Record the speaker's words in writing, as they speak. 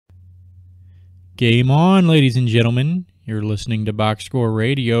Game on, ladies and gentlemen. You're listening to Box Score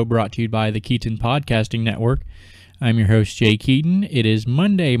Radio, brought to you by the Keaton Podcasting Network. I'm your host, Jay Keaton. It is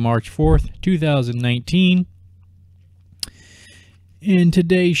Monday, March 4th, 2019. And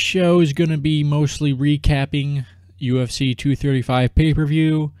today's show is going to be mostly recapping UFC 235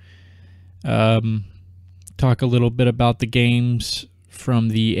 pay-per-view. Talk a little bit about the games from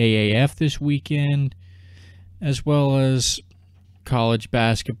the AAF this weekend, as well as college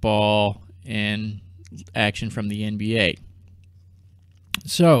basketball and action from the NBA.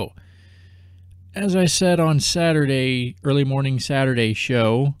 So, as I said on Saturday, early morning Saturday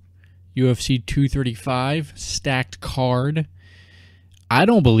show, UFC 235, stacked card. I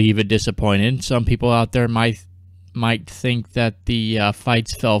don't believe it disappointed. Some people out there might think that the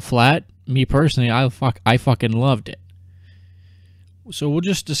fights fell flat. Me personally, I fucking loved it. So we'll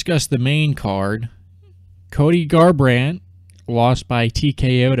just discuss the main card. Cody Garbrandt lost by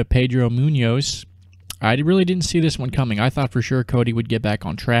TKO to Pedro Munoz. I really didn't see this one coming. I thought for sure Cody would get back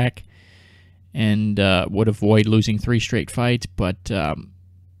on track and would avoid losing 3 straight fights, but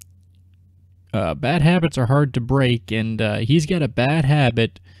bad habits are hard to break, and he's got a bad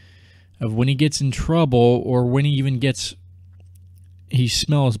habit of when he gets in trouble or when he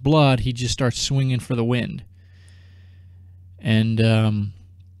smells blood, he just starts swinging for the wind. And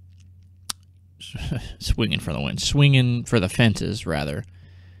swinging for the fences, rather.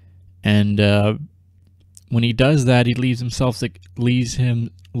 And when he does that, he leaves himself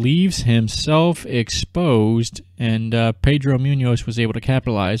exposed, and Pedro Munoz was able to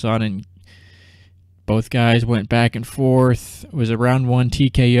capitalize on it. And both guys went back and forth. It was a round 1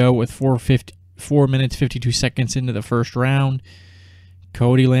 TKO with 4 minutes 52 seconds into the first round.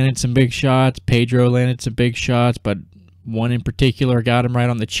 Cody landed some big shots. Pedro landed some big shots, but one in particular got him right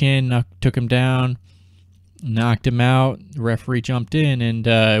on the chin, took him down, knocked him out. The referee jumped in, and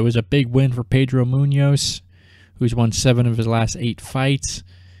it was a big win for Pedro Munoz, who's won 7 of his last 8 fights.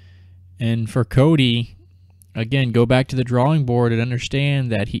 And for Cody, again, go back to the drawing board and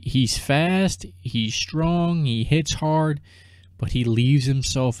understand that he's fast, he's strong, he hits hard, but he leaves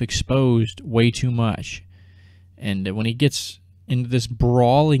himself exposed way too much. And when he gets into this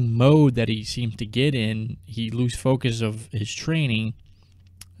brawling mode that he seems to get in, he loses focus of his training,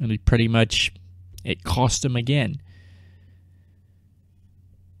 and it cost him again.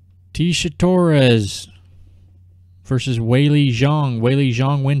 Tecia Torres versus Weili Zhang. Weili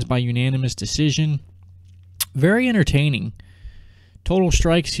Zhang wins by unanimous decision. Very entertaining. Total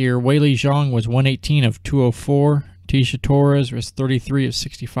strikes here, Weili Zhang was 118 of 204. Tecia Torres was 33 of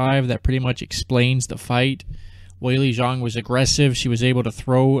 65. That pretty much explains the fight. Weili Zhang was aggressive. She was able to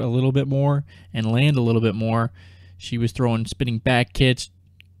throw a little bit more and land a little bit more. She was throwing spinning back kicks,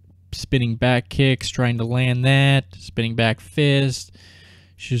 trying to land that, spinning back fist.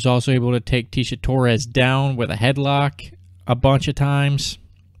 She was also able to take Tecia Torres down with a headlock a bunch of times.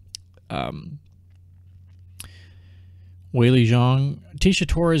 Weili Zhang, Tecia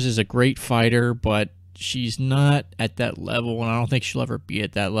Torres is a great fighter, but she's not at that level, and I don't think she'll ever be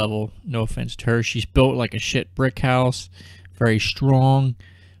at that level. No offense to her. She's built like a shit brick house, very strong,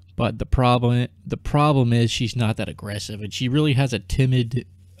 but the problem is she's not that aggressive, and she really has a timid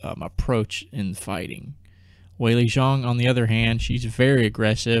approach in fighting. Weili Zhang, on the other hand, she's very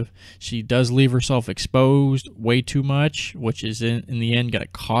aggressive. She does leave herself exposed way too much, which is in the end going to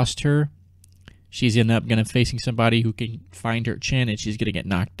cost her. She's end up going to facing somebody who can find her chin, and she's going to get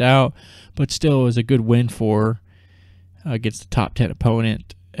knocked out. But still, it was a good win for her against the top 10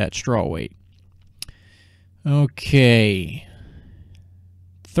 opponent at strawweight. Okay.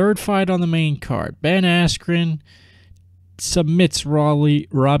 Third fight on the main card. Ben Askren submits Robbie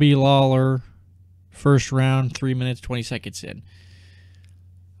Lawler. First round, 3 minutes, 20 seconds in.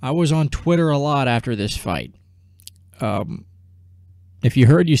 I was on Twitter a lot after this fight. If you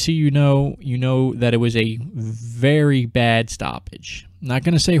heard, you see, you know that it was a very bad stoppage. I'm not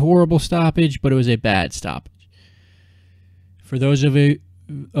going to say horrible stoppage, but it was a bad stoppage. For those of you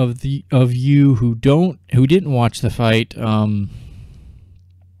who didn't watch the fight,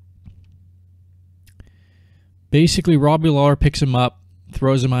 basically Robbie Lawler picks him up,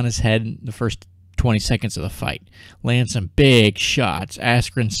 throws him on his head in the first 20 seconds of the fight, lands some big shots.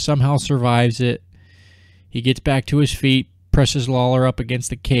 Askren somehow survives it. He gets back to his feet, presses Lawler up against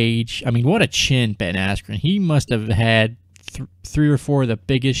the cage. I mean, what a chin, Ben Askren. He must have had 3 or 4 of the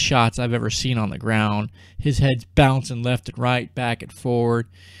biggest shots I've ever seen on the ground. His head's bouncing left and right, back and forward.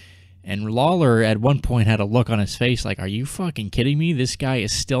 And Lawler at one point had a look on his face like, are you fucking kidding me? This guy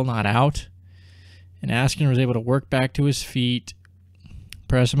is still not out. And Askren was able to work back to his feet,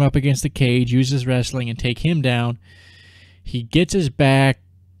 press him up against the cage, use his wrestling, and take him down. He gets his back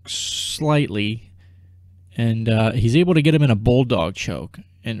slightly, And he's able to get him in a bulldog choke.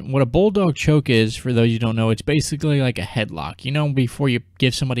 And what a bulldog choke is, for those you don't know, it's basically like a headlock. You know, before you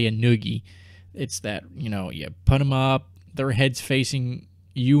give somebody a noogie, it's that, you know, you put them up, their head's facing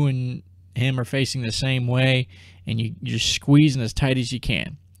you and him are facing the same way, and you're squeezing as tight as you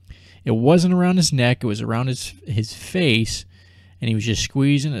can. It wasn't around his neck, it was around his face, and he was just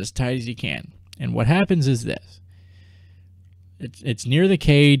squeezing as tight as he can. And what happens is this. It's near the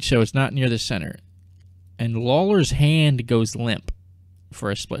cage, so it's not near the center. And Lawler's hand goes limp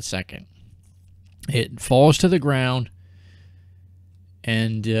for a split second. It falls to the ground,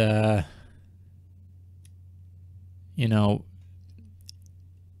 and, you know,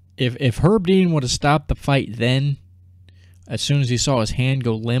 if Herb Dean would have stopped the fight then, as soon as he saw his hand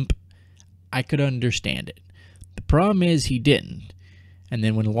go limp, I could understand it. The problem is he didn't. And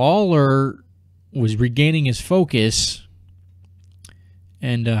then when Lawler was regaining his focus,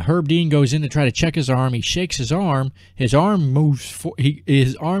 and Herb Dean goes in to try to check his arm, he shakes his arm moves,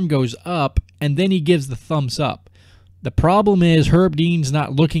 his arm goes up, and then he gives the thumbs up. The problem is Herb Dean's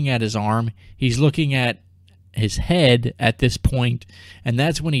not looking at his arm, he's looking at his head at this point, and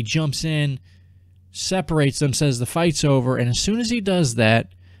that's when he jumps in, separates them, says the fight's over, and as soon as he does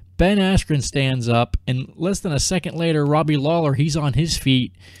that, Ben Askren stands up, and less than a second later, Robbie Lawler, he's on his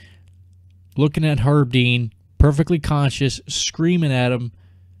feet, looking at Herb Dean, perfectly conscious, screaming at him,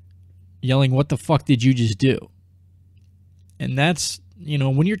 yelling, "What the fuck did you just do?" And that's, you know,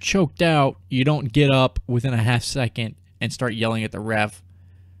 when you're choked out, you don't get up within a half second and start yelling at the ref,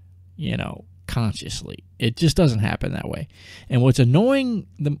 you know, consciously. It just doesn't happen that way. And what's annoying,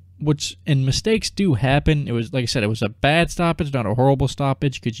 and mistakes do happen. It was, like I said, it was a bad stoppage, not a horrible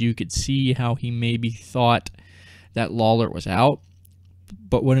stoppage, because you could see how he maybe thought that Lawler was out.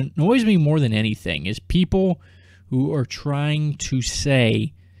 But what annoys me more than anything is people who are trying to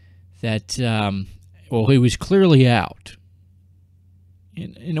say that, well, he was clearly out.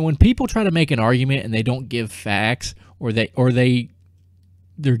 And, you know, when people try to make an argument and they don't give facts, or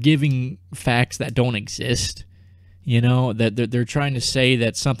they're giving facts that don't exist, you know, that they're trying to say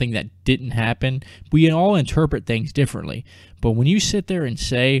that something that didn't happen. We all interpret things differently. But when you sit there and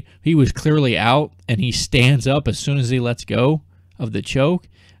say he was clearly out and he stands up as soon as he lets go of the choke,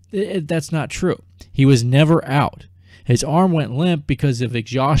 that's not true. He was never out. His arm went limp because of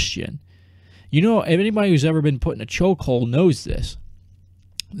exhaustion. You know, if anybody who's ever been put in a chokehold knows this,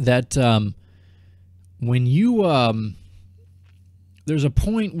 that when you there's a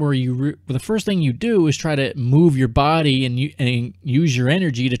point where the first thing you do is try to move your body and use your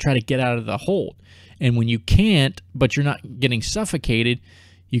energy to try to get out of the hold. And when you can't, but you're not getting suffocated,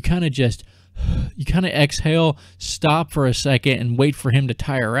 you kind of exhale, stop for a second, and wait for him to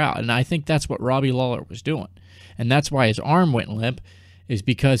tire out. And I think that's what Robbie Lawler was doing. And that's why his arm went limp, is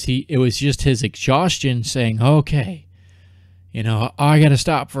because it was just his exhaustion saying, okay, you know, I got to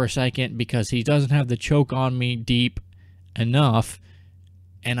stop for a second because he doesn't have the choke on me deep enough,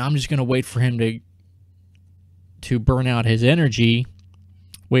 and I'm just going to wait for him to burn out his energy,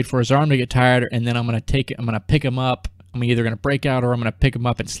 wait for his arm to get tired, and then I'm going to pick him up. I'm either going to break out or I'm going to pick him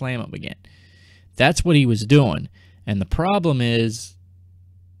up and slam him again. That's what he was doing. And the problem is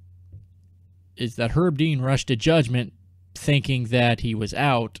that Herb Dean rushed to judgment thinking that he was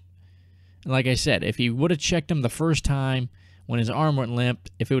out. And like I said, if he would have checked him the first time when his arm went limp,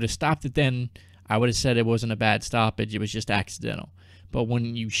 if he would have stopped it then, I would have said it wasn't a bad stoppage. It was just accidental. But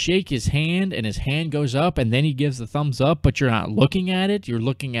when you shake his hand and his hand goes up and then he gives the thumbs up, but you're not looking at it, you're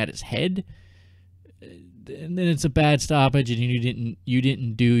looking at his head, and then it's a bad stoppage, and you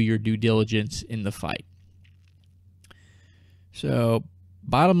didn't do your due diligence in the fight. So,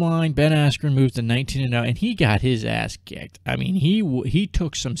 bottom line, Ben Askren moves to 19-0, and he got his ass kicked. I mean, he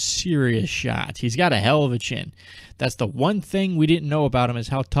took some serious shots. He's got a hell of a chin. That's the one thing we didn't know about him, is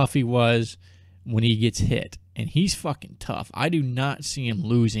how tough he was when he gets hit. And he's fucking tough. I do not see him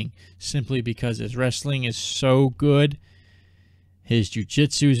losing simply because his wrestling is so good, his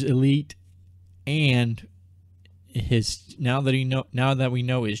jiu-jitsu's elite, and now that we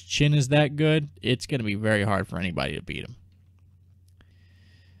know his chin is that good, it's going to be very hard for anybody to beat him.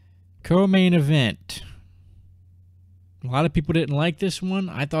 Co-main event. A lot of people didn't like this one.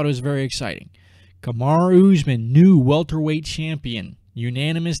 I thought it was very exciting. Kamaru Usman, new welterweight champion.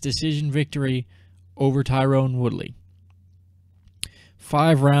 Unanimous decision victory over Tyrone Woodley.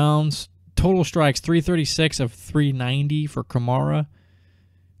 5 rounds. Total strikes, 336 of 390 for Kamaru.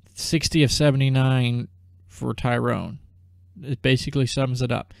 60 of 79 for Tyrone. It basically sums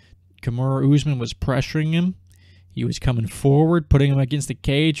it up. Kamaru Usman was pressuring him. He was coming forward, putting him against the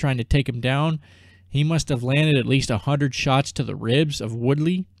cage, trying to take him down. He must have landed at least 100 shots to the ribs of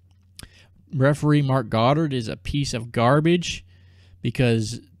Woodley. referee Mark Goddard is a piece of garbage,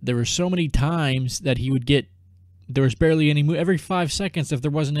 because there were so many times that he would get, there was barely any move. Every 5 seconds, if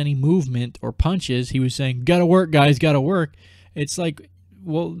there wasn't any movement or punches, he was saying, "Gotta work, guys, gotta work." It's like,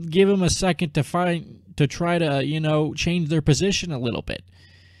 well, give him a second to try to, change their position a little bit.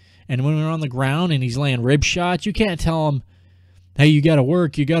 And when we're on the ground and he's laying rib shots, you can't tell him, "Hey, you gotta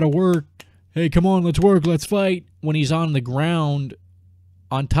work, you gotta work. Hey, come on, let's work, let's fight." When he's on the ground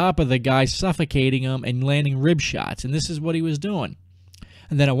on top of the guy, suffocating him and landing rib shots. And this is what he was doing.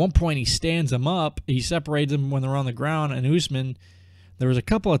 And then at one point he stands him up. He separates them when they're on the ground. And Usman, there was a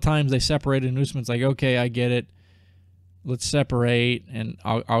couple of times they separated, and Usman's like, "Okay, I get it. Let's separate, and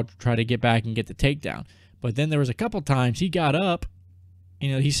I'll try to get back and get the takedown." But then there was a couple times he got up.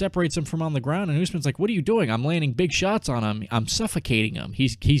 He separates him from on the ground, and Usman's like, "What are you doing? I'm landing big shots on him. I'm suffocating him.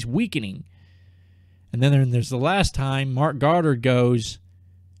 He's weakening." And then there's the last time Mark Goddard goes,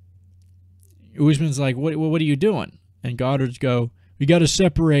 Usman's like, what are you doing? And Goddard's go, "We got to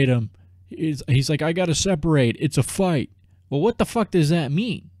separate him." He's like, "I got to separate. It's a fight." Well, what the fuck does that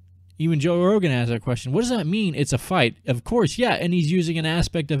mean? Even Joe Rogan asked that question. What does that mean, it's a fight? Of course, yeah, and he's using an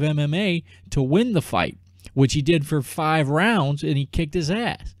aspect of MMA to win the fight, which he did for 5 rounds, and he kicked his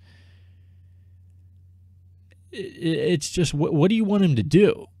ass. It's just, what do you want him to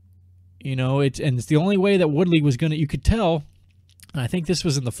do? It's the only way that Woodley was going to, you could tell, and I think this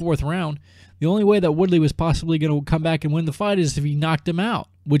was in the 4th round, the only way that Woodley was possibly going to come back and win the fight is if he knocked him out,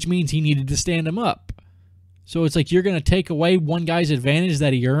 which means he needed to stand him up. So it's like, you're going to take away one guy's advantage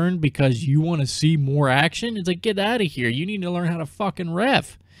that he earned because you want to see more action? It's like, get out of here. You need to learn how to fucking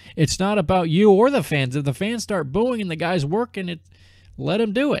ref. It's not about you or the fans. If the fans start booing and the guy's working, let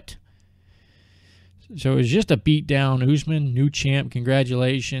him do it. So it was just a beatdown. Usman, new champ,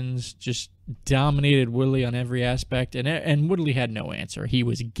 congratulations. Just dominated Woodley on every aspect, and Woodley had no answer. He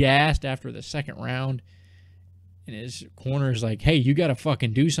was gassed after the 2nd round, and his corner's like, "Hey, you got to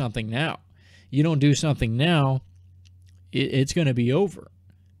fucking do something now. You don't do something now, it's going to be over."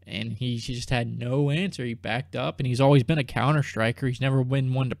 And he just had no answer. He backed up, and he's always been a counter striker. He's never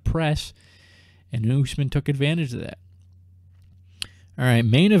been one to press, and Usman took advantage of that. All right,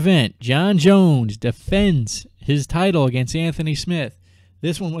 main event. Jon Jones defends his title against Anthony Smith.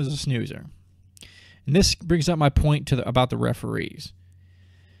 This one was a snoozer. And this brings up my point about the referees.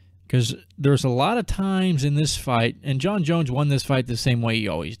 Because there's a lot of times in this fight, and Jon Jones won this fight the same way he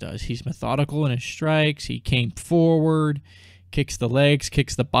always does. He's methodical in his strikes. He came forward, kicks the legs,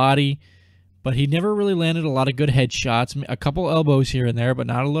 kicks the body. But he never really landed a lot of good headshots. A couple elbows here and there, but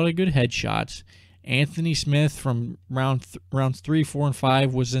not a lot of good headshots. Anthony Smith from rounds 3, 4, and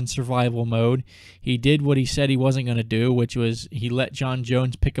 5 was in survival mode. He did what he said he wasn't going to do, which was he let Jon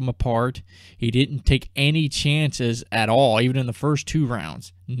Jones pick him apart. He didn't take any chances at all, even in the first 2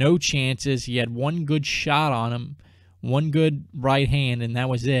 rounds. No chances. He had one good shot on him, one good right hand, and that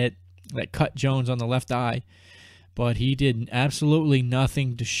was it. That cut Jones on the left eye. But he did absolutely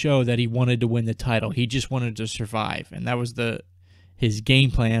nothing to show that he wanted to win the title. He just wanted to survive, and that was his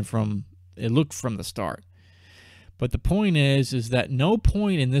game plan from the start. But the point is that no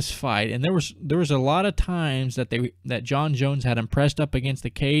point in this fight, and there was a lot of times that Jon Jones had him pressed up against the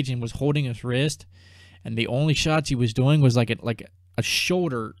cage and was holding his wrist, and the only shots he was doing was like a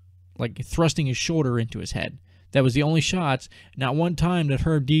shoulder, like thrusting his shoulder into his head. That was the only shots. Not one time that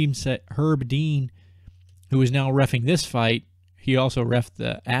Herb Dean, who is now reffing this fight, he also reffed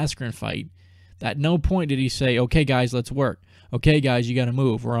the Askren fight. At no point did he say, "Okay, guys, let's work. Okay, guys, you got to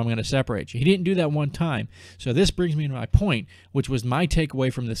move or I'm going to separate you." He didn't do that one time. So this brings me to my point, which was my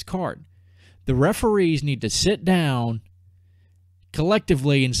takeaway from this card. The referees need to sit down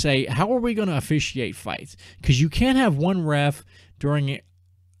collectively and say, how are we going to officiate fights? Because you can't have one ref during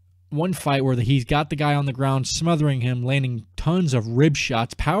one fight where he's got the guy on the ground smothering him, landing tons of rib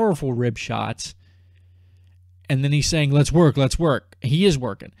shots, powerful rib shots, and then he's saying, "Let's work, let's work." He is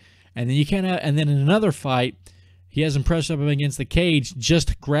working. And then you can't have, and then in another fight, he has him pressed up against the cage,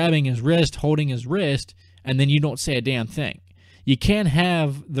 just grabbing his wrist, holding his wrist, and then you don't say a damn thing. You can't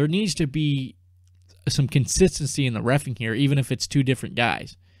have, there needs to be some consistency in the reffing here, even if it's 2 different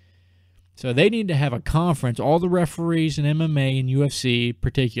guys. So they need to have a conference, all the referees in MMA and UFC in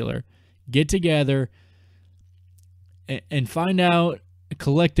particular, get together and find out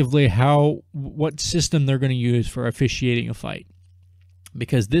collectively what system they're going to use for officiating a fight.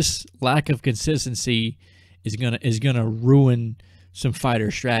 Because this lack of consistency is gonna ruin some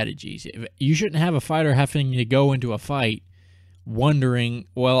fighter strategies. You shouldn't have a fighter having to go into a fight wondering,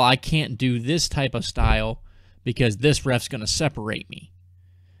 well, I can't do this type of style because this ref's gonna separate me.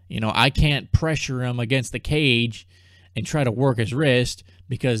 I can't pressure him against the cage and try to work his wrist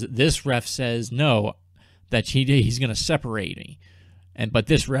because this ref says no, that he's going to separate me, but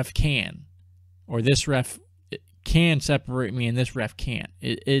this ref can, or this ref can separate me and this ref can't.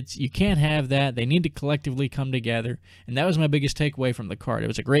 You can't have that. They need to collectively come together, and that was my biggest takeaway from the card. It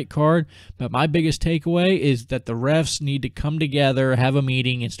was a great card, but my biggest takeaway is that the refs need to come together, have a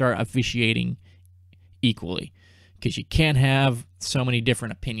meeting, and start officiating equally, because you can't have so many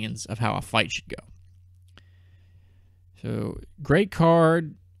different opinions of how a fight should go. So, great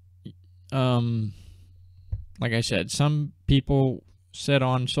card. Like I said, some people said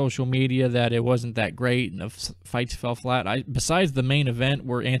on social media that it wasn't that great and the fights fell flat. Besides the main event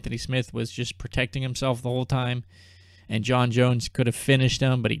where Anthony Smith was just protecting himself the whole time, and John Jones could have finished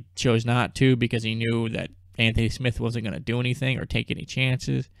him, but he chose not to because he knew that Anthony Smith wasn't going to do anything or take any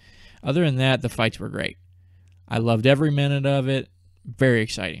chances. Other than that, the fights were great. I loved every minute of it. Very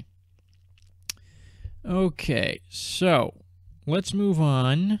exciting. Okay, so let's move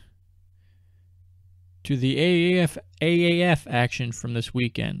on to the AAF action from this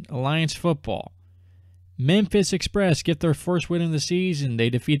weekend. Alliance football. Memphis Express get their first win of the season. They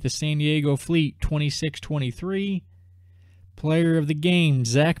defeat the San Diego Fleet 26-23. Player of the game,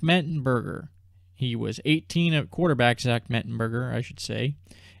 Zach Mettenberger. He was 18 at quarterback, Zach Mettenberger, I should say.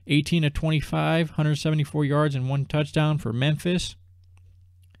 18 of 25, 174 yards and 1 touchdown for Memphis.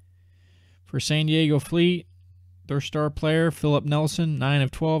 For San Diego Fleet, their star player, Philip Nelson, 9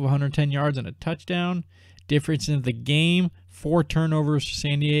 of 12, 110 yards and a touchdown. Difference in the game, 4 turnovers for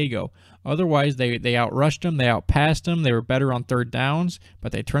San Diego. Otherwise, they outrushed them, they outpassed them, they were better on third downs,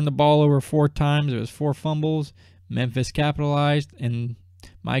 but they turned the ball over 4 times. It was 4 fumbles. Memphis capitalized, and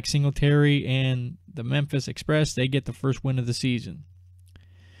Mike Singletary and the Memphis Express, they get the first win of the season.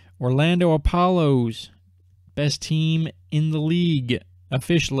 Orlando Apollos, best team in the league,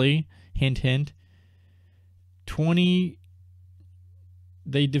 officially, hint, hint.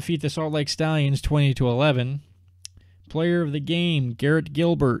 They defeat the Salt Lake Stallions 20-11. Player of the game, Garrett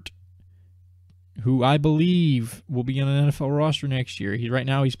Gilbert, who I believe will be on an NFL roster next year. Right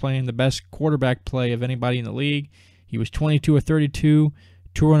now he's playing the best quarterback play of anybody in the league. He was 22 of 32,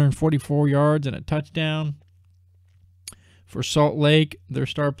 244 yards and a touchdown. For Salt Lake, their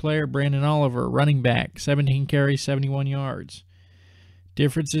star player, Brandon Oliver, running back, 17 carries, 71 yards.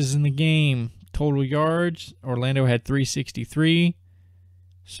 Differences in the game, total yards, Orlando had 363.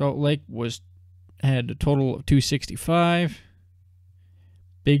 Salt Lake had a total of 265.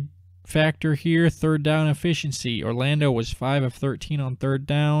 Big factor here, third down efficiency. Orlando was 5 of 13 on third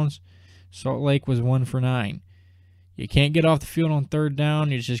downs. Salt Lake was 1 for 9. You can't get off the field on third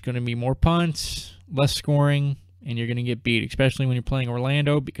down. It's just going to be more punts, less scoring, and you're going to get beat, especially when you're playing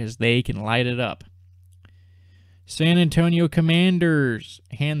Orlando, because they can light it up. San Antonio Commanders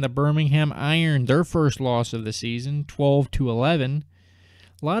hand the Birmingham Iron their first loss of the season, 12-11.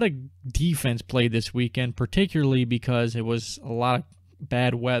 A lot of defense played this weekend, particularly because it was a lot of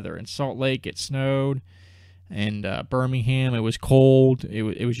bad weather. In Salt Lake, it snowed, and Birmingham, it was cold.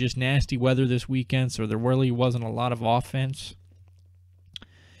 It was just nasty weather this weekend, so there really wasn't a lot of offense.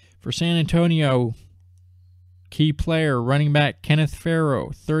 For San Antonio, key player, running back Kenneth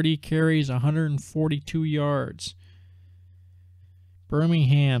Farrow, 30 carries, 142 yards.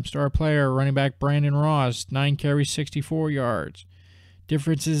 Birmingham, star player, running back Brandon Ross, 9 carries, 64 yards.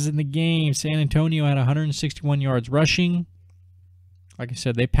 Differences in the game, San Antonio had 161 yards rushing. Like I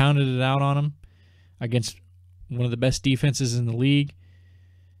said, they pounded it out on them against one of the best defenses in the league.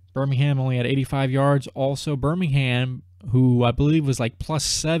 Birmingham only had 85 yards. Also, Birmingham, who I believe was like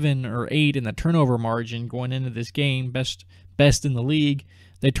 +7 or 8 in the turnover margin going into this game, best in the league,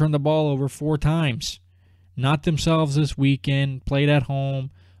 they turned the ball over 4 times. Not themselves this weekend, played at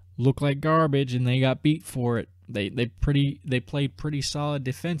home, looked like garbage, and they got beat for it. They played pretty solid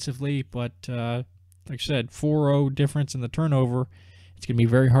defensively, but like I said, 4-0 difference in the turnover. It's going to be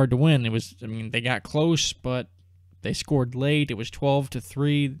very hard to win. They got close, but they scored late. It was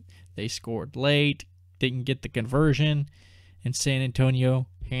 12-3. They scored late, didn't get the conversion, and San Antonio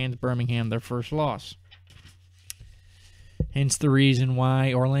hands Birmingham their first loss. Hence the reason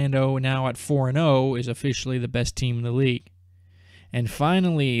why Orlando, now at 4-0, is officially the best team in the league. And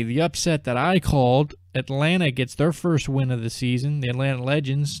finally, the upset that I called, Atlanta gets their first win of the season. The Atlanta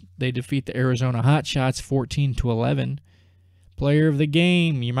Legends, they defeat the Arizona Hotshots 14-11. Player of the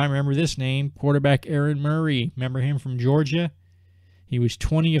game, you might remember this name, quarterback Aaron Murray. Remember him from Georgia? He was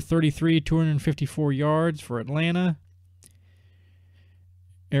 20 of 33, 254 yards for Atlanta.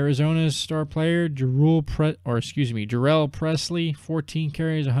 Arizona's star player, Jarrell Presley, 14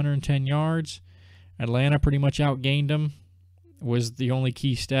 carries, 110 yards. Atlanta pretty much outgained him. Was the only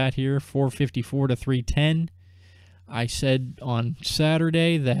key stat here, 454 to 310. I said on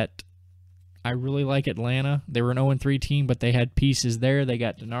Saturday that I really like Atlanta. They were an 0-3 team, but they had pieces there. They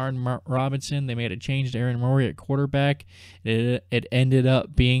got Denard Robinson. They made a change to Aaron Murray at quarterback. It ended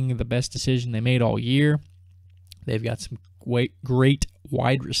up being the best decision they made all year. They've got some great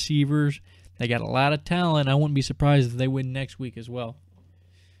wide receivers. They got a lot of talent. I wouldn't be surprised if they win next week as well.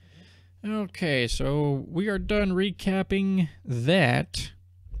 Okay, so we are done recapping that.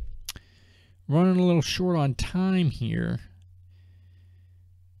 Running a little short on time here.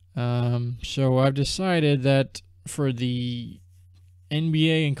 So I've decided that for the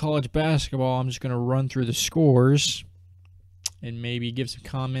NBA and college basketball, I'm just going to run through the scores and maybe give some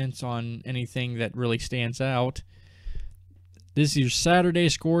comments on anything that really stands out. This is your Saturday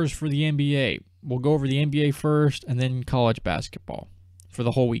scores for the NBA. We'll go over the NBA first and then college basketball for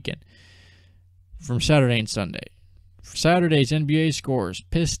the whole weekend from Saturday and Sunday. For Saturday's NBA scores,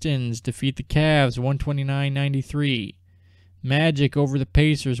 Pistons defeat the Cavs 129-93. Magic over the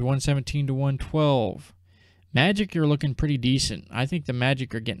Pacers 117-112. Magic are looking pretty decent. I think the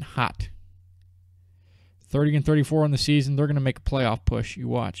Magic are getting hot. 30-34 on the season. They're going to make a playoff push. You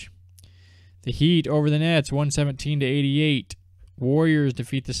watch. The Heat over the Nets 117-88. Warriors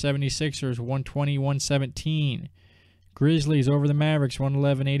defeat the 76ers 120-117. Grizzlies over the Mavericks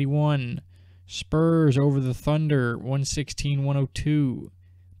 111-81. Spurs over the Thunder 116-102.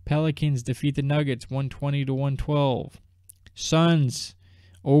 Pelicans defeat the Nuggets 120-112. Suns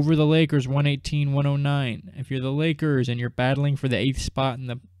over the Lakers 118-109. If you're the Lakers and you're battling for the 8th spot in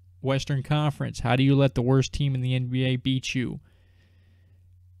the Western Conference, how do you let the worst team in the NBA beat you?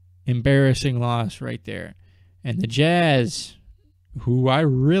 Embarrassing loss right there. And the Jazz, who I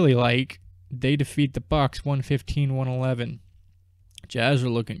really like, they defeat the Bucks 115-111. Jazz are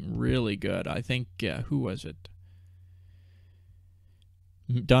looking really good. I think, who was it?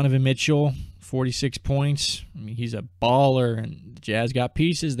 Donovan Mitchell, 46 points. I mean, he's a baller, and the Jazz got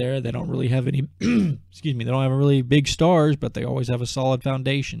pieces there. They don't really have any, excuse me, they don't have really big stars, but they always have a solid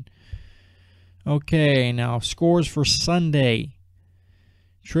foundation. Okay, now scores for Sunday.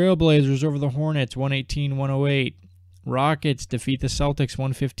 Trailblazers over the Hornets, 118-108. Rockets defeat the Celtics,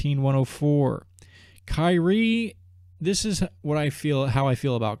 115-104. Kyrie, this is what I feel, how I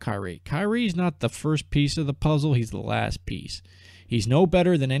feel about Kyrie. Kyrie's not the first piece of the puzzle. He's the last piece. He's no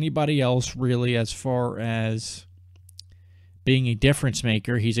better than anybody else, really, as far as being a difference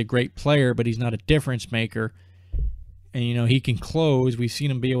maker. He's a great player, but he's not a difference maker. And, you know, he can close. We've seen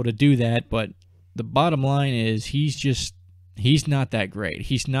him be able to do that, but the bottom line is he's not that great.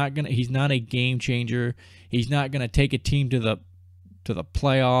 He's not a game changer. He's not gonna take a team to the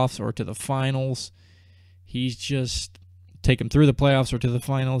playoffs or to the finals. He's just take him through the playoffs or to the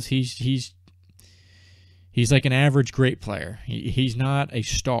finals. He's like an average great player. He's not a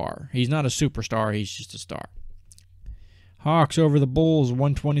star. He's not a superstar. He's just a star. Hawks over the Bulls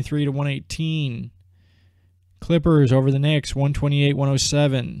 123-118. Clippers over the Knicks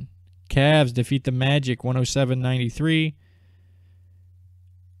 128-107. Cavs defeat the Magic 107-93.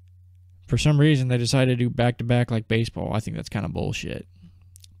 For some reason, they decided to do back-to-back like baseball. I think that's kind of bullshit.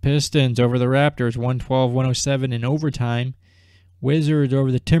 Pistons over the Raptors 112-107 in overtime. Wizards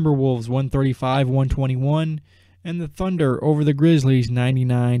over the Timberwolves 135-121. And the Thunder over the Grizzlies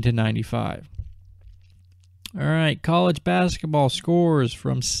 99-95. All right, college basketball scores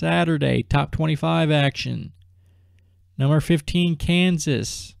from Saturday. Top 25 action. Number 15,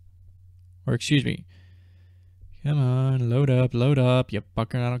 Kansas. Or excuse me. Come on, load up, you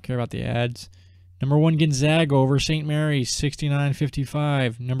fucker. I don't care about the ads. Number 1, Gonzaga over St. Mary's,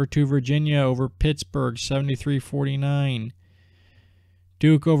 69-55. Number 2, Virginia over Pittsburgh, 73-49.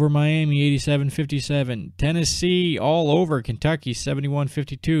 Duke over Miami, 87-57. Tennessee all over Kentucky,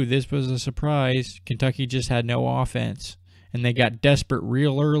 71-52. This was a surprise. Kentucky just had no offense, and they got desperate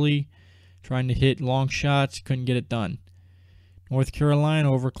real early, trying to hit long shots, couldn't get it done. North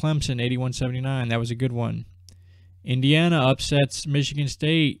Carolina over Clemson, 81-79. That was a good one. Indiana upsets Michigan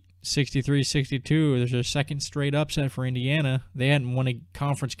State 63-62. There's a second straight upset for Indiana. They hadn't won a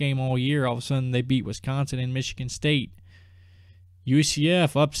conference game all year. All of a sudden, they beat Wisconsin and Michigan State.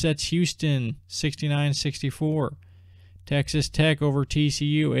 UCF upsets Houston 69-64. Texas Tech over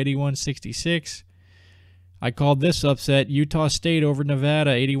TCU 81-66. I called this upset. Utah State over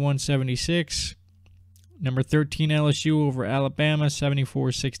Nevada 81-76. Number 13 LSU over Alabama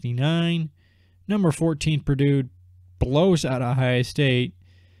 74-69. Number 14 Purdue blows out Ohio State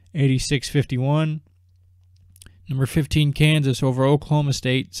 86-51. Number 15 Kansas over Oklahoma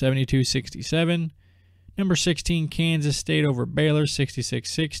State 72-67. Number 16 Kansas State over Baylor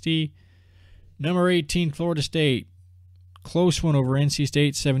 66-60. Number 18 Florida State, close one over NC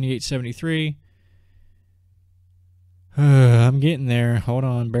State 78-73. I'm getting there. Hold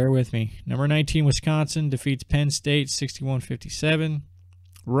on. Bear with me. Number 19, Wisconsin defeats Penn State 61-57.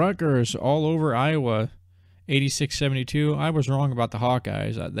 Rutgers all over Iowa 86-72. I was wrong about the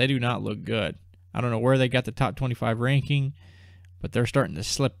Hawkeyes. They do not look good. I don't know where they got the top 25 ranking, but they're starting to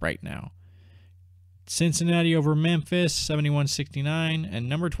slip right now. Cincinnati over Memphis 71-69. And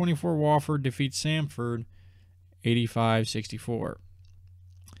number 24, Wofford defeats Samford 85-64.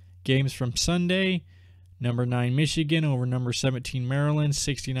 Games from Sunday. Number 9, Michigan over number 17, Maryland,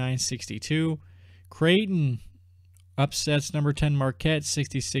 69-62. Creighton upsets number 10, Marquette,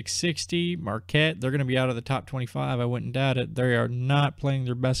 66-60. Marquette, they're going to be out of the top 25. I wouldn't doubt it. They are not playing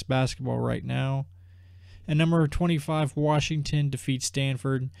their best basketball right now. And number 25, Washington defeats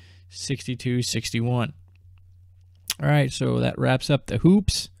Stanford, 62-61. All right, so that wraps up the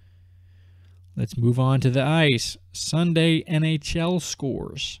hoops. Let's move on to the ice. Sunday NHL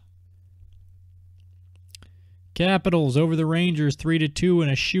scores. Capitals over the Rangers 3-2 in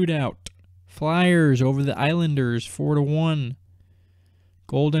a shootout. Flyers over the Islanders 4-1.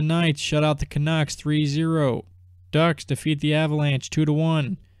 Golden Knights shut out the Canucks 3-0. Ducks defeat the Avalanche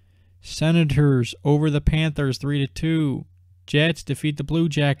 2-1. Senators over the Panthers 3-2. Jets defeat the Blue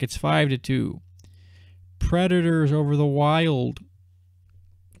Jackets 5-2. Predators over the Wild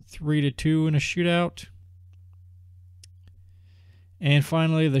 3-2 in a shootout. And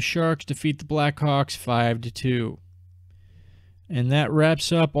finally, the Sharks defeat the Blackhawks 5-2. And that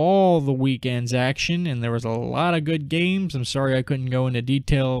wraps up all the weekend's action. And there was a lot of good games. I'm sorry I couldn't go into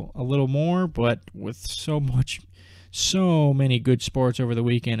detail a little more, but with so many good sports over the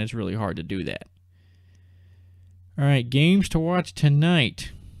weekend, it's really hard to do that. All right, games to watch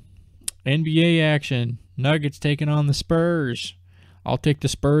tonight. NBA action. Nuggets taking on the Spurs. I'll take the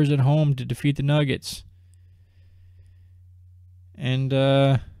Spurs at home to defeat the Nuggets. And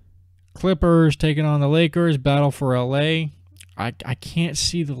Clippers taking on the Lakers. Battle for LA. I can't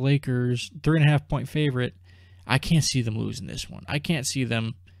see the Lakers, 3.5-point favorite. I can't see them losing this one. I can't see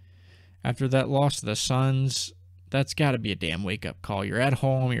them after that loss to the Suns. That's got to be a damn wake-up call. You're at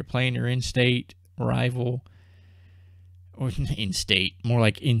home. You're playing your in-state rival. Or in-state. More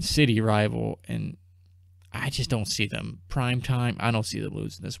like in-city rival. And I just don't see them. Prime time, I don't see them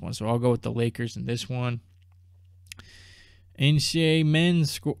losing this one. So I'll go with the Lakers in this one. NCAA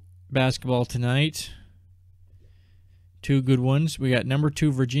men's basketball tonight. Two good ones. We got number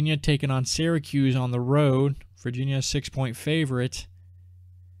 2 Virginia taking on Syracuse on the road. Virginia 6-point favorite.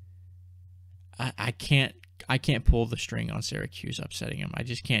 I can't pull the string on Syracuse upsetting them. I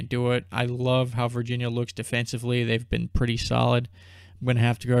just can't do it. I love how Virginia looks defensively. They've been pretty solid. I'm going to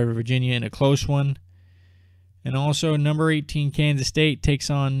have to go over Virginia in a close one. And also number 18 Kansas State takes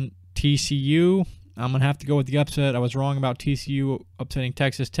on TCU. I'm going to have to go with the upset. I was wrong about TCU upsetting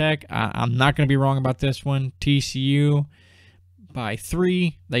Texas Tech. I'm not going to be wrong about this one. TCU by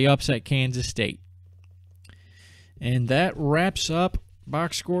 3. They upset Kansas State. And that wraps up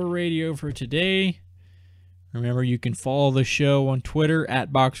Box Score Radio for today. Remember, you can follow the show on Twitter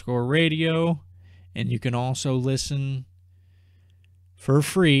at Box Score Radio. And you can also listen for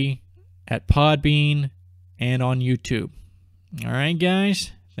free at Podbean and on YouTube. All right,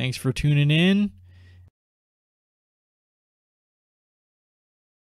 guys. Thanks for tuning in.